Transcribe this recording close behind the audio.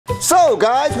So,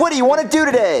 guys, what do you want to do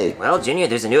today? Well, Junior,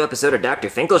 there's a new episode of Dr.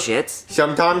 Finkelshits.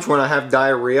 Sometimes when I have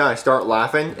diarrhea, I start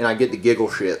laughing and I get the giggle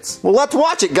shits. Well, let's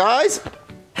watch it, guys.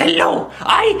 Hello,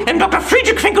 I am Dr.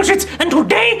 Friedrich Finkelshitz, and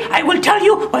today I will tell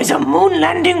you why the moon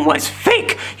landing was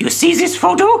fake. You see this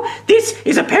photo? This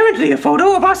is apparently a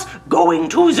photo of us going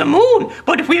to the moon.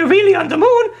 But if we're really on the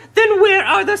moon, then where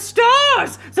are the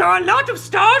stars? There are a lot of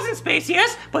stars in space,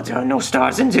 yes, but there are no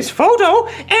stars in this photo.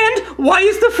 And why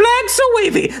is the flag so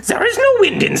wavy? There is no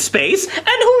wind in space.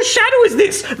 And whose shadow is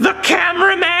this? The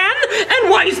cameraman? And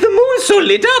why is the moon so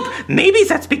lit up? Maybe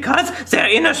that's because they're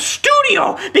in a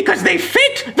studio, because they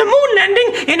faked the moon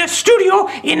landing in a studio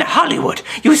in Hollywood.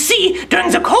 You see,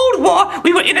 during the Cold War,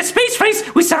 we were in a space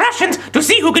race with the Russians to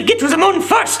see who could get to the moon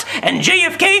first. And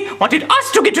JFK wanted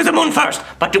us to get to the moon first,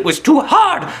 but it was too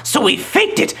hard, so we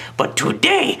faked it. But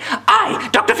today, I,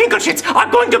 Dr. Finkelshitz, are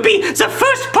going to be the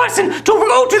first person to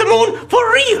go to the moon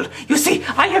for real. You see,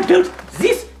 I have built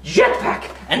this jetpack.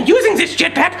 And using this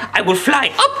jetpack, I will fly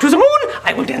up to the moon,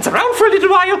 I will dance around for a little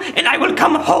while, and I will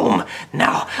come home.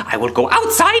 Now, I will go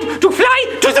outside to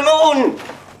fly to the moon.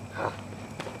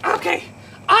 Okay,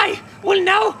 I will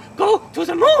now go to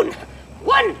the moon.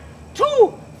 1,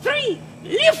 2, 3,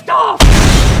 lift off!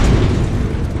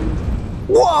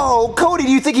 Whoa, Cody,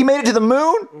 do you think he made it to the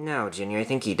moon? No, Junior, I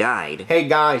think he died. Hey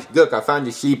guys, look, I found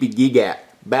a sleepy gigat.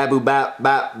 Babu bap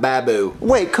bap babu.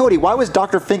 Wait, Cody, why was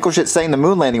Dr. Finkelshit saying the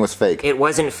moon landing was fake? It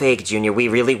wasn't fake, Junior. We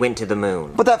really went to the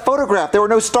moon. But that photograph, there were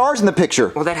no stars in the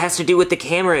picture. Well, that has to do with the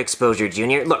camera exposure,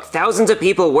 Junior. Look, thousands of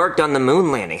people worked on the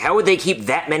moon landing. How would they keep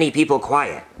that many people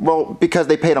quiet? Well, because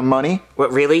they paid them money.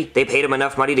 What, really? They paid them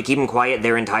enough money to keep them quiet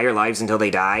their entire lives until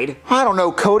they died? I don't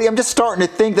know, Cody. I'm just starting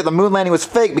to think that the moon landing was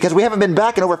fake because we haven't been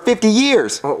back in over 50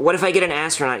 years. Well, what if I get an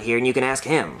astronaut here and you can ask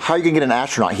him? How are you going to get an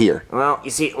astronaut here? Well, you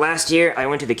see, last year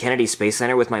I went to the Kennedy Space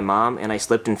Center with my mom, and I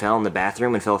slipped and fell in the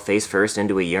bathroom and fell face first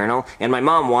into a urinal, and my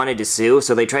mom wanted to sue,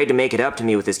 so they tried to make it up to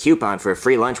me with this coupon for a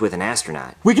free lunch with an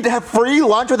astronaut. We get to have free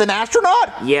lunch with an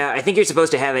astronaut? Yeah, I think you're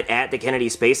supposed to have it at the Kennedy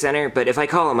Space Center, but if I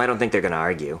call them, I don't think they're gonna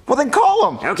argue. Well, then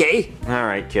call them. Okay.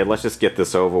 Alright, kid, let's just get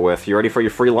this over with. You ready for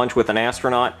your free lunch with an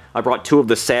astronaut? I brought 2 of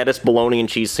the saddest bologna and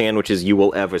cheese sandwiches you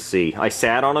will ever see. I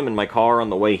sat on them in my car on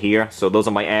the way here, so those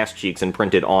are my ass cheeks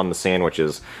imprinted on the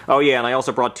sandwiches. Oh yeah, and I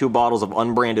also brought 2 bottles of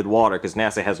unbranded water, because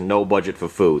NASA has no budget for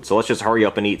food, so let's just hurry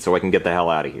up and eat so I can get the hell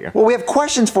out of here. Well, we have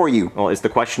questions for you. Well, is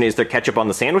there ketchup on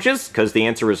the sandwiches? Because the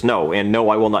answer is no, and no,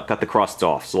 I will not cut the crusts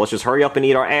off. So let's just hurry up and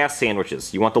eat our ass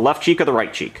sandwiches. You want the left cheek or the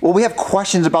right cheek? Well, we have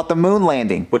questions about the moon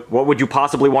landing. What would you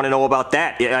possibly want to know about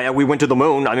that? Yeah, we went to the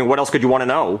moon. I mean, what else could you want to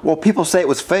know? Well, people say it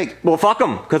was fake. Well, fuck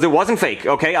them, because it wasn't fake,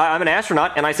 okay? I'm an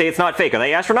astronaut, and I say it's not fake. Are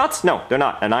they astronauts? No, they're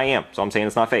not, and I am, so I'm saying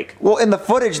it's not fake. Well, in the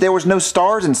footage, there was no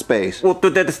stars in space. Well,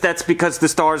 that's because the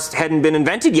stars hadn't been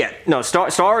invented yet. No,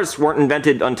 stars weren't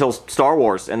invented until Star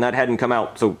Wars, and that hadn't come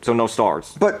out, so no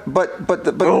stars. But.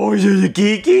 Oh, you're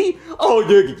geeky? Oh,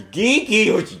 you're geeky?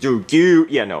 Oh, you're cute.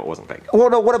 Yeah, no, it wasn't fake. Well,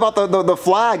 no, what about the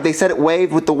flag? They said it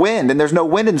waved with the wind, and there's no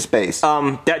wind in space.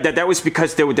 That was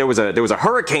because there was a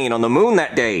hurricane on the moon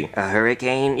that day. A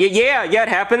hurricane? Yeah, it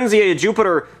happens. Yeah,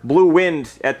 Jupiter blew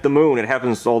wind at the moon. It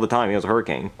happens all the time. It was a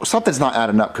hurricane. Something's not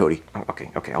adding up, Cody. Oh,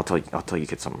 okay, I'll tell you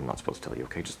kids something I'm not supposed to tell you,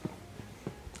 okay?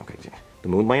 Okay, the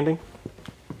moon landing?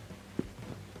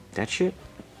 That shit?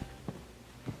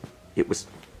 It was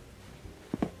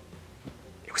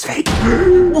fake.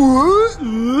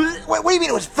 What do you mean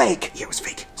it was fake? Yeah, it was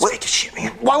fake. It was fake as shit,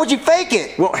 man. Why would you fake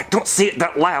it? Well, don't say it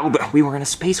that loud, but we were in a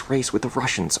space race with the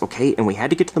Russians, okay? And we had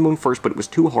to get to the moon first, but it was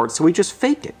too hard, so we just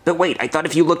faked it. But wait, I thought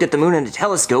if you looked at the moon in a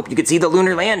telescope, you could see the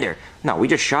lunar lander. No, we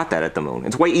just shot that at the moon.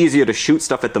 It's way easier to shoot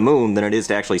stuff at the moon than it is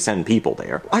to actually send people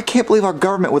there. I can't believe our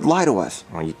government would lie to us.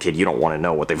 Oh, you kid, you don't want to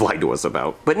know what they've lied to us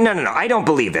about. But no, I don't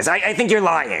believe this. I think you're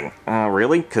lying.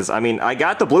 Really? Because, I mean, I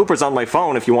got the bloopers on my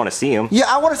phone if you want to see them. Yeah,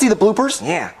 I want to see the bloopers.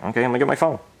 Yeah. Okay, I'm gonna get my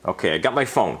phone. Okay, I got my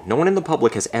phone. No one in the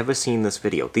public has ever seen this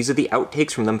video. These are the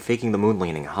outtakes from them faking the moon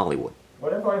landing in Hollywood.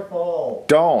 What if I fall?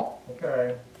 Don't.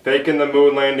 Okay. Faking the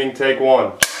moon landing, take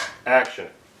 1. Action.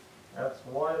 That's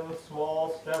 1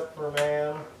 small step for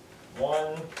man,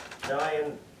 1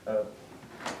 giant...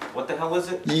 What the hell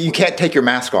is it? You can't take your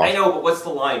mask off. I know, but what's the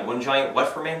line? 1 giant what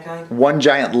for mankind? 1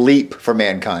 giant leap for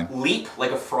mankind. Leap?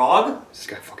 Like a frog? This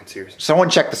guy fucking serious. Someone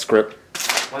check the script.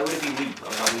 Why would it be leap?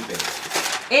 I'm not leaping.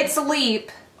 It's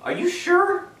leap. Are you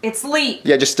sure? It's leap.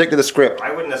 Yeah, just stick to the script.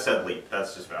 I wouldn't have said leap.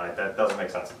 That's just, that doesn't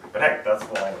make sense to me. But hey, that's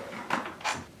the line.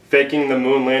 Faking the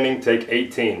moon landing, take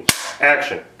 18.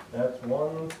 Action. That's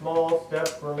 1 small step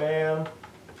for man,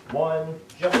 1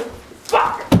 giant...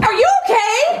 Fuck! Are you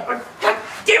okay? God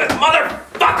damn it,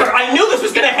 motherfucker! Motherfucker, I knew this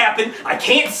was gonna happen. I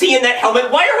can't see in that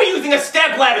helmet. Why are we using a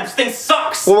step ladder? This thing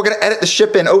sucks. Well, we're gonna edit the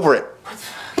ship in over it.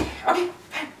 Okay.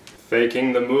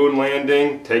 Faking the moon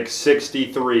landing, take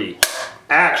 63.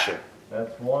 Action.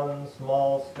 That's one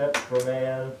small step for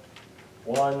man,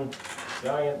 one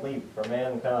giant leap for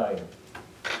mankind.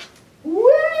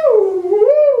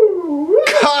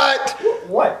 Cut!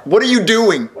 What? What are you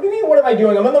doing? What do you mean, what am I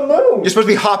doing? I'm on the moon! You're supposed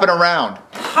to be hopping around.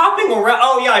 Hopping around?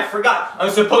 Oh yeah, I forgot. I'm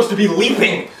supposed to be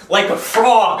leaping like a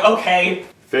frog, okay?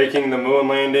 Faking the moon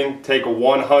landing, take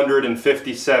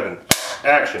 157.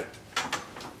 Action.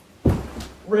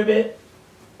 Ribbit.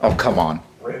 Oh, come on.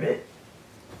 Ribbit.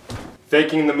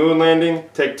 Faking the moon landing,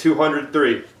 take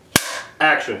 203.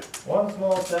 Action. One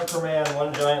small step for man,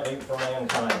 one giant leap for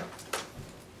mankind.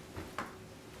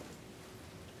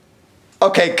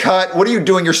 Okay, cut. What are you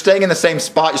doing? You're staying in the same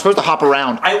spot. You're supposed to hop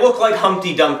around. I look like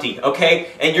Humpty Dumpty,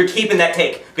 okay? And you're keeping that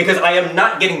take, because I am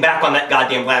not getting back on that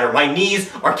goddamn ladder. My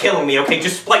knees are killing me, okay?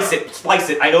 Just splice it, splice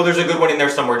it. I know there's a good one in there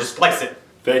somewhere, just splice it.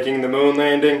 Faking the moon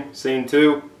landing, scene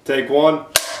 2, take 1.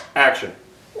 Action.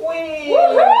 Whee!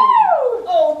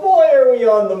 Oh boy, are we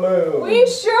on the moon! We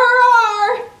sure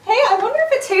are. Hey, I wonder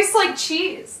if it tastes like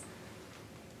cheese.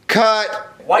 Cut.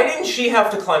 Why didn't she have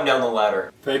to climb down the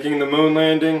ladder? Faking the moon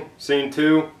landing, scene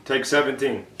 2, take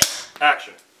 17.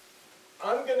 Action.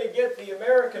 I'm gonna get the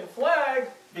American flag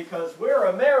because we're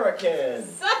Americans!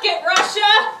 Suck it,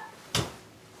 Russia.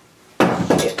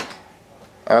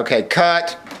 Okay,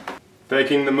 cut.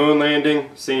 Faking the moon landing,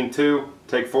 scene 2,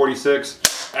 take 46.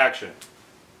 Action.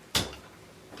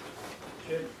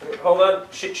 Hold on,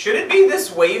 should it be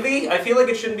this wavy? I feel like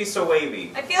it shouldn't be so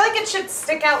wavy. I feel like it should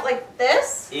stick out like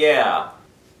this. Yeah.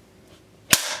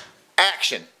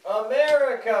 Action.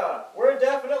 America! We're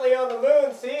definitely on the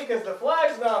moon, see? Because the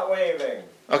flag's not waving.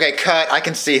 Okay, cut. I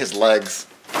can see his legs.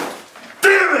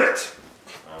 Damn it!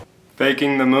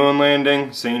 Faking the moon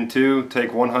landing, scene 2,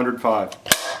 take 105.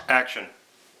 Action.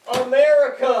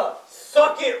 America!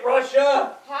 Suck it,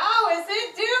 Russia! How is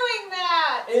it doing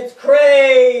that? It's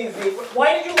crazy!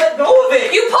 Why did you let go of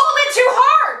it? You pulled it too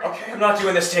hard. Okay, I'm not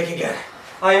doing this take again.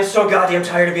 I am so goddamn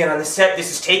tired of being on this set.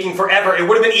 This is taking forever. It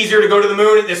would have been easier to go to the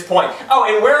moon at this point.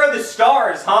 Oh, and where are the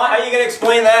stars, huh? How are you gonna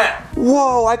explain that?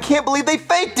 Whoa, I can't believe they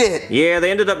faked it! Yeah,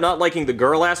 they ended up not liking the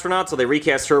girl astronaut, so they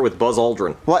recast her with Buzz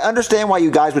Aldrin. Well, I understand why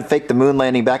you guys would fake the moon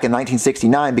landing back in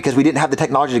 1969 because we didn't have the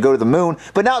technology to go to the moon,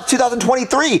 but now it's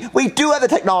 2023! We do have the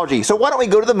technology, so why don't we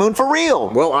go to the moon for real?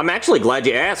 Well, I'm actually glad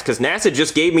you asked, because NASA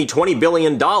just gave me $20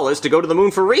 billion to go to the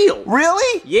moon for real.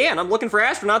 Really? Yeah, and I'm looking for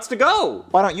astronauts to go.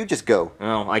 Why don't you just go?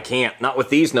 Oh, I can't. Not with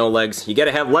these no legs. You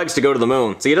gotta have legs to go to the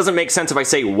moon. See, it doesn't make sense if I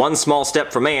say one small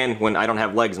step for man when I don't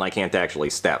have legs and I can't actually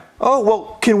step. Oh,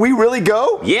 well, can we really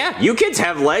go? Yeah, you kids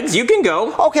have legs. You can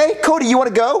go. Okay, Cody, you want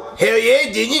to go? Hell yeah,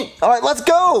 didn't. All right, let's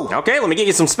go! Okay, let me get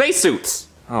you some spacesuits.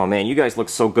 Oh man, you guys look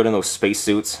so good in those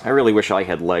spacesuits. I really wish I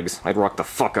had legs. I'd rock the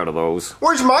fuck out of those.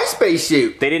 Where's my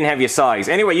spacesuit? They didn't have your size.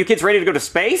 Anyway, you kids ready to go to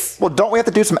space? Well, don't we have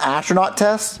to do some astronaut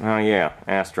tests? Oh yeah,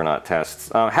 astronaut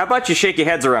tests. How about you shake your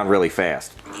heads around really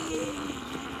fast?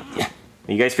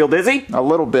 You guys feel dizzy? A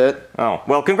little bit. Oh,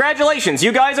 well, congratulations.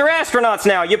 You guys are astronauts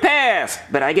now. You passed.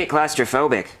 But I get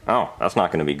claustrophobic. Oh, that's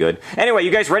not going to be good. Anyway,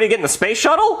 you guys ready to get in the space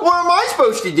shuttle? What am I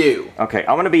supposed to do? Okay,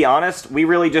 I'm going to be honest. We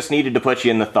really just needed to put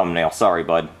you in the thumbnail. Sorry,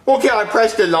 bud. Well, can I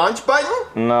press the launch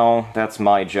button? No, that's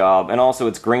my job. And also,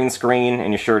 it's green screen,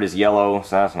 and your shirt is yellow,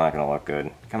 so that's not going to look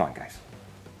good. Come on, guys.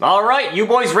 All right, you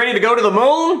boys ready to go to the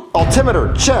moon?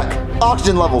 Altimeter, check.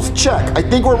 Oxygen levels, check. I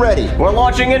think we're ready. We're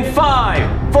launching in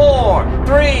 5, 4,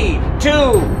 3, 2,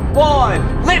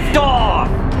 1. Lift off!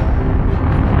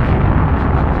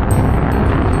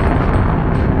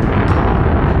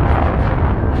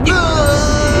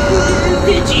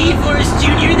 The G-Force,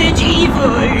 Junior, the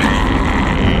G-Force.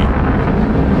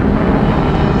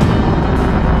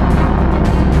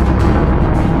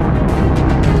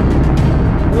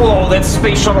 Whoa, that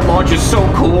space shuttle launch is so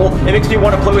cool. It makes me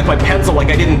want to play with my pencil like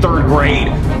I did in 3rd grade.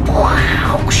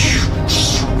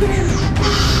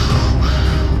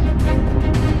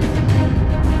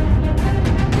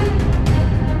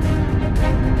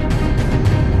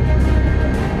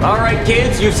 Alright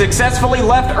kids, you've successfully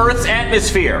left Earth's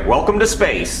atmosphere. Welcome to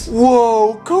space.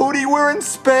 Whoa, Cody, we're in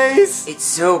space! It's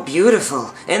so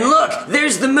beautiful. And look,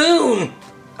 there's the moon.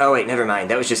 Oh wait, never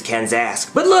mind. That was just Ken's ass.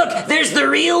 But look, there's the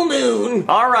real moon.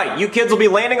 Alright, you kids will be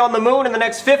landing on the moon in the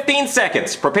next 15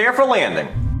 seconds. Prepare for landing.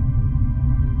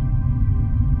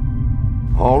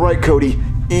 All right, Cody.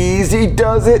 Easy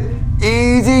does it.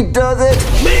 Easy does it.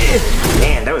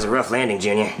 Man, that was a rough landing,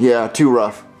 Junior. Yeah, too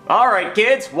rough. Alright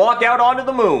kids, walk out onto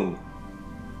the moon.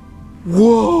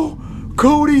 Whoa,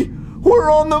 Cody,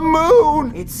 We're on the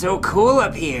moon! It's so cool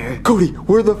up here. Cody,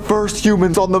 we're the first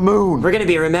humans on the moon. We're gonna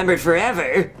be remembered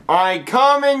forever. I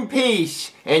come in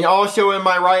peace, and also in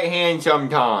my right hand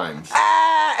sometimes.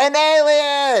 Ah, an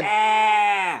alien!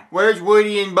 Ah! Where's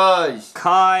Woody and Buzz?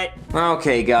 Cut.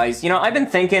 Okay, guys, you know, I've been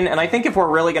thinking, and I think if we're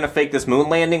really gonna fake this moon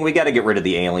landing, we gotta get rid of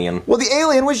the alien. Well, the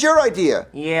alien was your idea.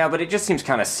 Yeah, but it just seems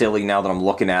kind of silly now that I'm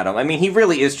looking at him. I mean, he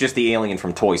really is just the alien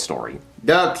from Toy Story.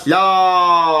 The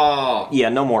Claw! Yeah,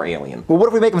 no more alien. Well, what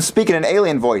if we make him speak in an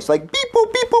alien voice? Like beep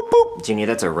boop, beep boop, boop. Junior,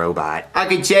 that's a robot. I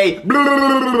could say,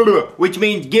 which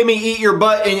means gimme eat your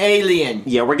butt in alien.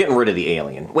 Yeah, we're getting rid of the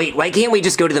alien. Wait, why can't we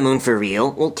just go to the moon for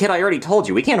real? Well, kid, I already told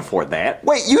you, we can't afford that.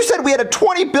 Wait, you said we had a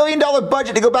 $20 billion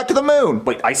budget to go back to the moon.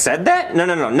 Wait, I said that? No,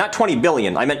 not 20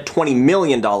 billion. I meant $20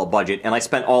 million budget, and I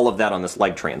spent all of that on this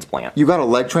leg transplant. You got a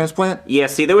leg transplant? Yeah,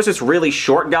 see, there was this really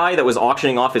short guy that was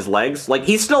auctioning off his legs. Like,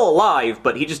 he's still alive,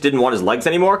 but he just didn't want his legs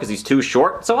anymore because he's too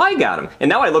short, so I got him. And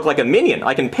now I look like a minion.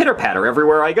 I can pitter-patter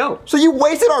everywhere I go. So you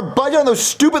wasted our budget on those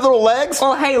stupid little legs?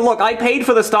 Well, hey, look, I paid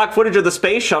for the stock footage of the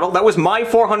space shuttle. That was my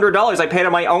 $400 I paid out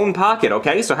of my own pocket,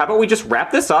 okay? So how about we just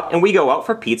wrap this up and we go out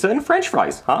for pizza and french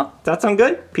fries, huh? Does that sound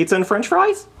good? Pizza and french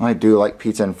fries? I do like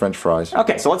pizza and french fries.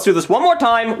 Okay, so let's do this one more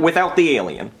time without the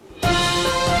alien.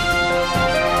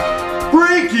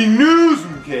 Breaking news,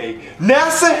 McKay!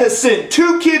 NASA has sent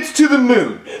 2 kids to the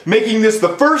moon, making this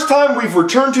the first time we've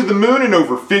returned to the moon in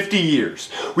over 50 years.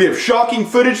 We have shocking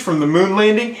footage from the moon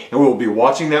landing, and we'll be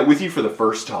watching that with you for the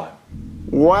first time.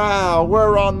 Wow,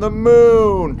 we're on the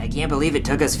moon! I can't believe it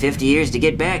took us 50 years to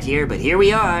get back here, but here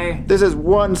we are. This is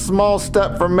one small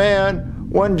step for man,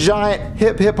 one giant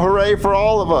hip hip hooray for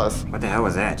all of us. What the hell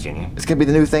was that, Junior? It's gonna be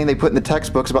the new thing they put in the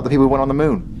textbooks about the people who went on the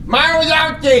moon. Mario!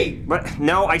 But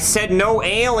no, I said no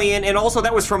alien, and also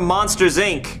that was from Monsters,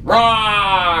 Inc.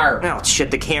 Roar! Oh, shit,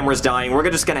 the camera's dying. We're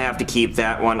just gonna have to keep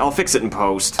that one. I'll fix it in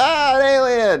post. Ah, an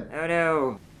alien! Oh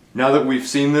no. Now that we've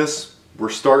seen this, we're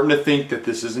starting to think that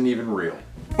this isn't even real.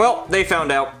 Well, they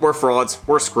found out. We're frauds.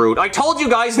 We're screwed. I told you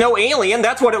guys no alien.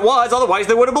 That's what it was. Otherwise,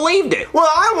 they would have believed it. Well,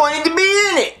 I wanted to be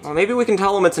in it! Well, maybe we can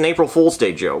tell them it's an April Fool's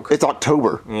Day joke. It's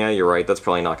October. Yeah, you're right. That's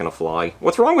probably not gonna fly.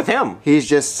 What's wrong with him? He's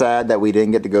just sad that we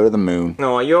didn't get to go to the moon.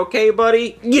 No, are you okay,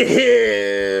 buddy?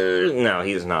 Yeah. No,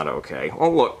 he's not okay. Oh,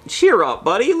 look. Cheer up,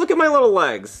 buddy. Look at my little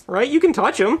legs. Right? You can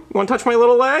touch them. You want to touch my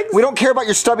little legs? We don't care about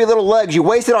your stubby little legs. You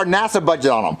wasted our NASA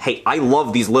budget on them. Hey, I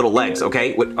love these little legs,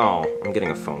 okay? Oh, I'm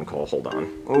getting a phone call. Hold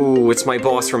on. Oh, it's my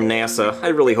boss from NASA. I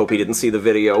really hope he didn't see the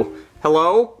video.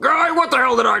 Hello? Guy, what the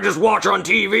hell did I just watch on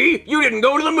TV? You didn't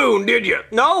go to the moon, did you?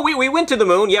 No, we went to the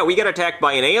moon. Yeah, we got attacked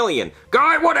by an alien.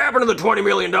 Guy, what happened to the $20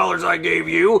 million I gave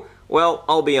you? Well,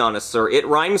 I'll be honest, sir. It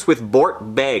rhymes with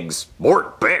Bort Beggs.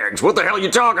 Bort Bags? What the hell are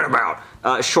you talking about?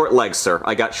 Short legs, sir.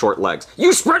 I got short legs.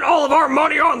 You spent all of our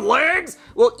money on legs?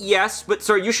 Well, yes, but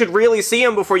sir, you should really see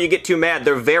them before you get too mad.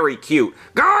 They're very cute.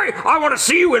 Guy, I want to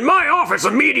see you in my office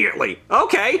immediately.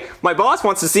 Okay, my boss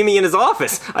wants to see me in his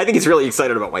office. I think he's really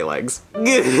excited about my legs.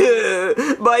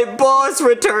 My boss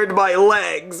returned my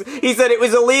legs. He said it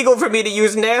was illegal for me to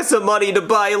use NASA money to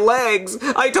buy legs.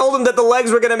 I told him that the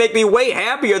legs were gonna make me way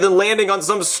happier than landing on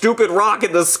some stupid rock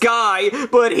in the sky,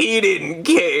 but he didn't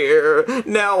care.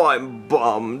 Now I'm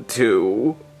bummed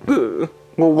too.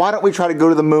 Well, why don't we try to go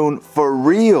to the moon for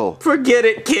real? Forget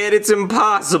it, kid. It's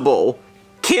impossible.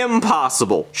 Kim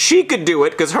Possible. She could do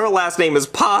it because her last name is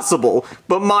Possible,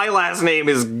 but my last name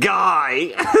is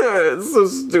Guy. It's so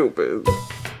stupid.